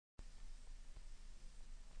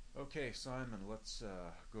Okay, Simon, let's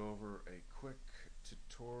go over a quick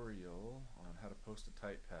tutorial on how to post a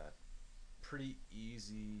Typepad. Pretty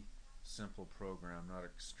easy, simple program, not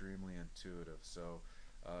extremely intuitive. So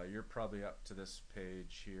you're probably up to this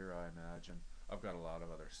page here, I imagine. I've got a lot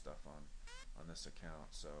of other stuff on this account,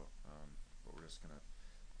 so but we're just gonna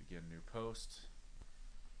begin new post,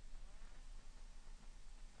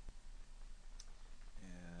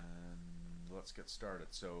 and let's get started.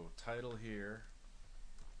 So title here.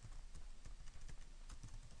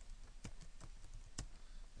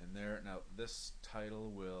 And there, now this title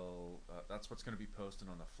will, that's what's going to be posted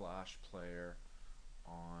on the Flash player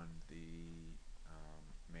on the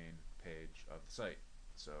main page of the site.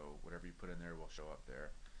 So whatever you put in there will show up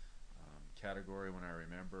there. Category, when I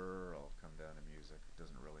remember, I'll come down to music. It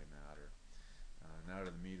doesn't really matter. Now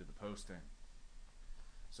to the meat of the posting.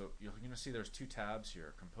 So you're going to see there's two tabs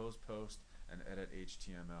here, Compose Post and Edit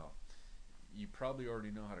HTML. You probably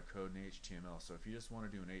already know how to code in HTML, so if you just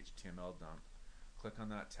want to do an HTML dump, click on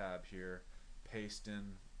that tab here, paste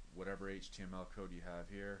in whatever HTML code you have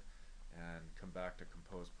here, and come back to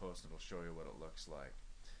Compose Post and it'll show you what it looks like.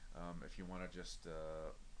 If you want to just,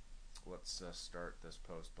 let's start this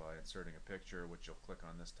post by inserting a picture, which you'll click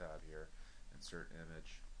on this tab here, Insert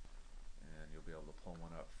Image, and you'll be able to pull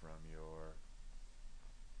one up from your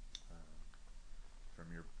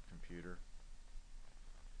computer.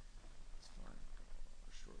 Let's find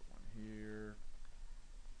a short one here.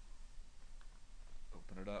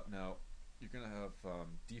 Open it up. Now you're going to have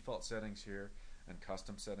default settings here and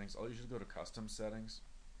custom settings. I'll usually go to custom settings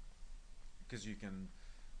because you can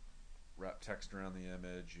wrap text around the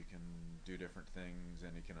image, you can do different things,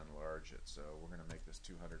 and you can enlarge it. So we're going to make this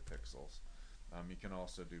 200 pixels. You can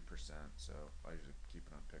also do %, so I usually keep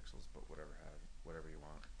it on pixels, but whatever you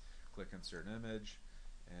want. Click Insert Image,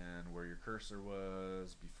 and where your cursor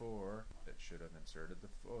was before, it should have inserted the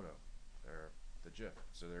photo, or the GIF.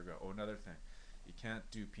 So there you go. Oh, another thing. You can't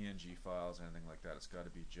do PNG files or anything like that. It's got to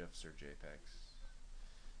be GIFs or JPEGs.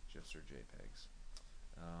 GIFs or JPEGs.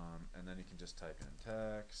 And then you can just type in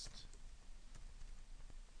text.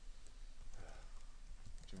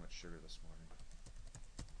 Too much sugar this morning.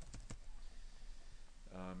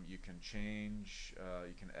 You can change,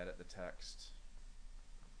 you can edit the text,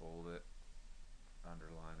 bold it,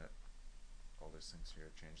 underline it, all these things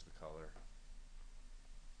here, change the color.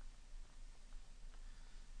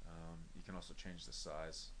 You can also change the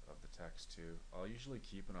size of the text too. I'll usually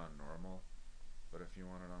keep it on normal, but if you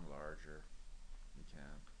want it on larger, you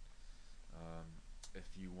can.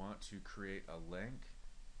 If you want to create a link,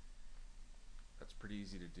 that's pretty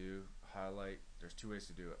easy to do. Highlight, there's two ways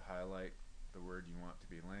to do it. Highlight the word you want to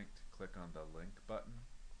be linked, click on the link button,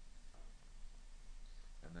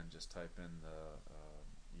 and then just type in the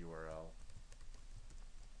URL.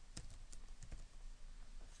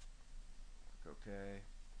 Click OK.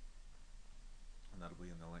 And that'll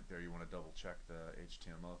be in the link there. You want to double check the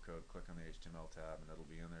HTML code, click on the HTML tab, and it'll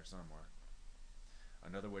be in there somewhere.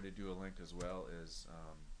 Another way to do a link as well is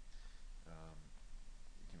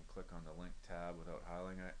you can click on the link tab without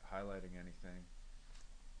highlighting anything.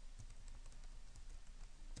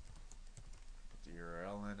 Put the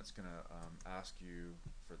URL in. It's going to ask you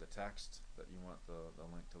for the text that you want the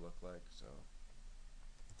link to look like. So.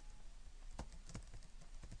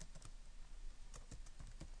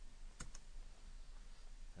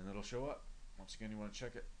 And it'll show up. Once again, you want to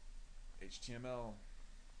check it. HTML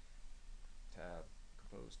tab,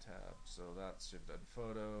 Compose tab. So that's, you've done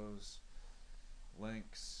photos,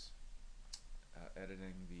 links,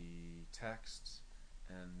 editing the text,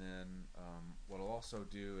 and then what I'll also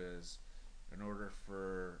do is, in order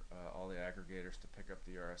for all the aggregators to pick up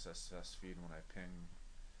the RSS feed when I ping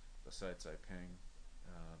the sites I ping,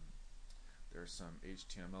 there's some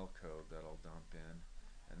HTML code that I'll dump in,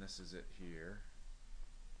 and this is it here.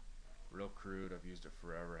 Real crude, I've used it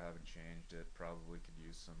forever, haven't changed it, probably could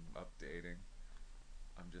use some updating.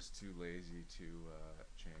 I'm just too lazy to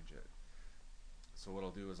change it. So what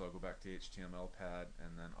I'll do is I'll go back to HTML pad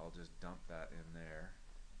and then I'll just dump that in there.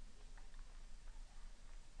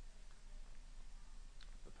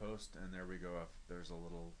 The post, and there we go. If there's a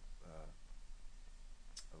little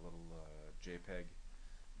JPEG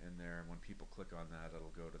in there, and when people click on that,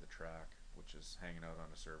 it'll go to the track, which is hanging out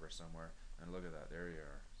on a server somewhere. And look at that, there you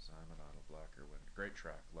are, Simon Otto Blacker Wind. Great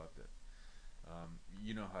track, loved it.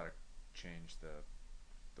 You know how to change the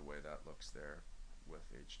way that looks there with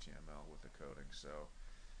HTML, with the coding. So,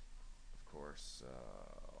 of course,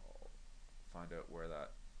 I'll find out where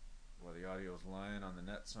the audio is lying on the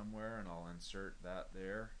net somewhere, and I'll insert that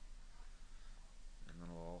there. And then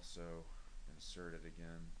I'll also insert it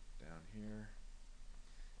again down here.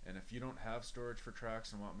 And if if you don't have storage for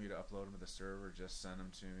tracks and want me to upload them to the server, just send them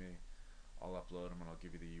to me. I'll upload them and I'll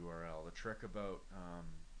give you the URL. The trick about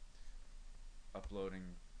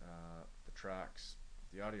uploading the tracks,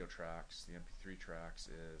 the audio tracks, the MP3 tracks,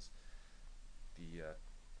 is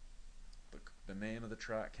the name of the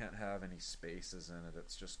track can't have any spaces in it.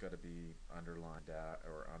 It's just got to be underlined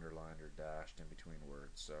or dashed in between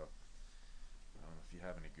words. So if you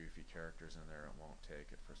have any goofy characters in there, it won't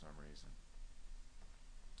take it for some reason.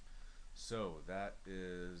 So that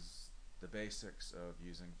is the basics of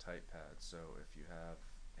using Typepad. So if you have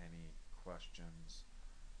any questions,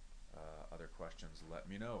 other questions, let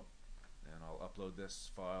me know, and I'll upload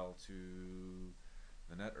this file to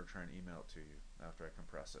the net or try and email it to you after I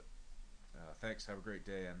compress it. Thanks, have a great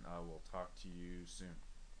day, and I will talk to you soon.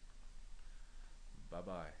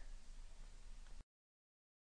 Bye-bye.